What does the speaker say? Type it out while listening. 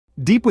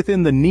Deep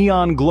within the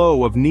neon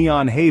glow of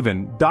Neon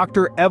Haven,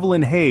 Dr.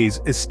 Evelyn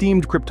Hayes,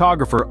 esteemed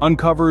cryptographer,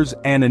 uncovers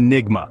an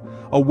enigma,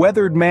 a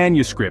weathered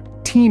manuscript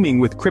teeming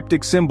with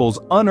cryptic symbols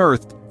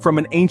unearthed from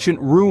an ancient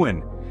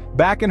ruin.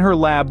 Back in her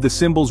lab, the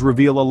symbols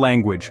reveal a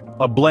language,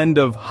 a blend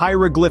of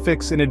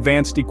hieroglyphics and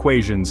advanced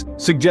equations,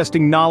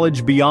 suggesting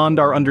knowledge beyond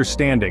our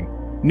understanding.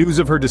 News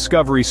of her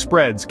discovery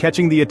spreads,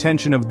 catching the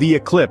attention of the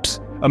Eclipse,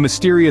 a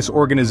mysterious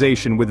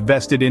organization with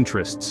vested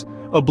interests.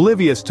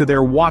 Oblivious to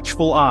their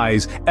watchful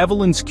eyes,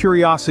 Evelyn's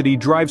curiosity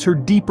drives her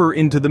deeper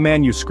into the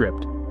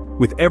manuscript.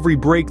 With every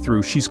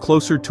breakthrough, she's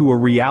closer to a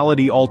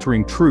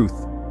reality-altering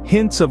truth.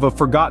 Hints of a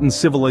forgotten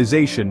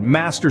civilization,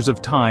 masters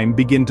of time,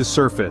 begin to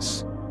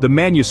surface. The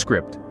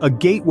manuscript, a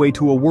gateway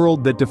to a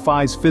world that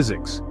defies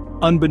physics.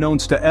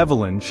 Unbeknownst to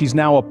Evelyn, she's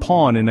now a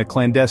pawn in a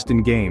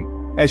clandestine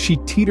game. As she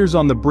teeters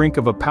on the brink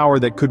of a power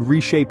that could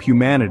reshape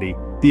humanity,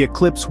 the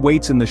Eclipse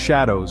waits in the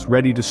shadows,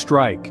 ready to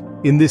strike.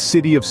 In this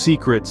city of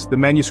secrets, the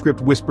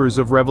manuscript whispers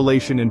of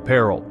revelation and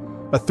peril.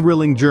 A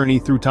thrilling journey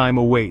through time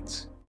awaits.